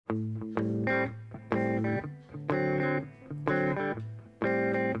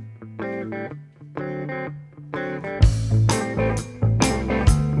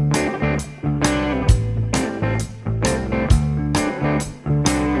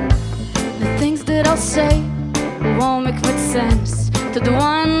say won't make much sense to the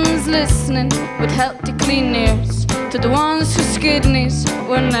ones listening with healthy clean ears, to the ones whose kidneys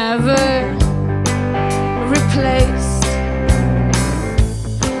were never replaced.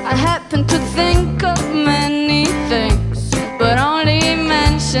 I happen to think of many things, but only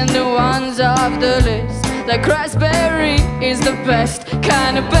mention the ones off the list. Like raspberry is the best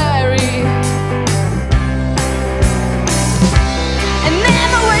kind of berry. And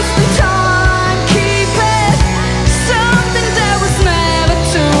never waste the time, keep it something that was never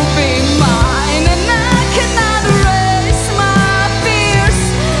to be mine. And I cannot erase my fears.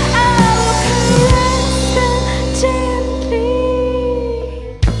 I will caress them gently.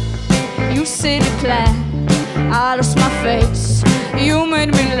 You silly plan, I lost my face. You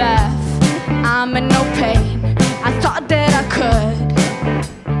made me laugh, I'm in no pain. I thought that I could.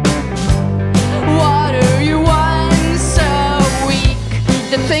 Water, you once so weak.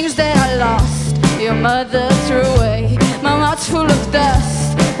 The things that I lost, your mother threw away. My mouth's full of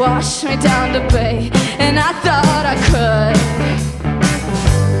dust, washed me down the bay. And I thought I could.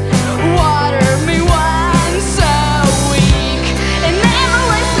 Water me, water.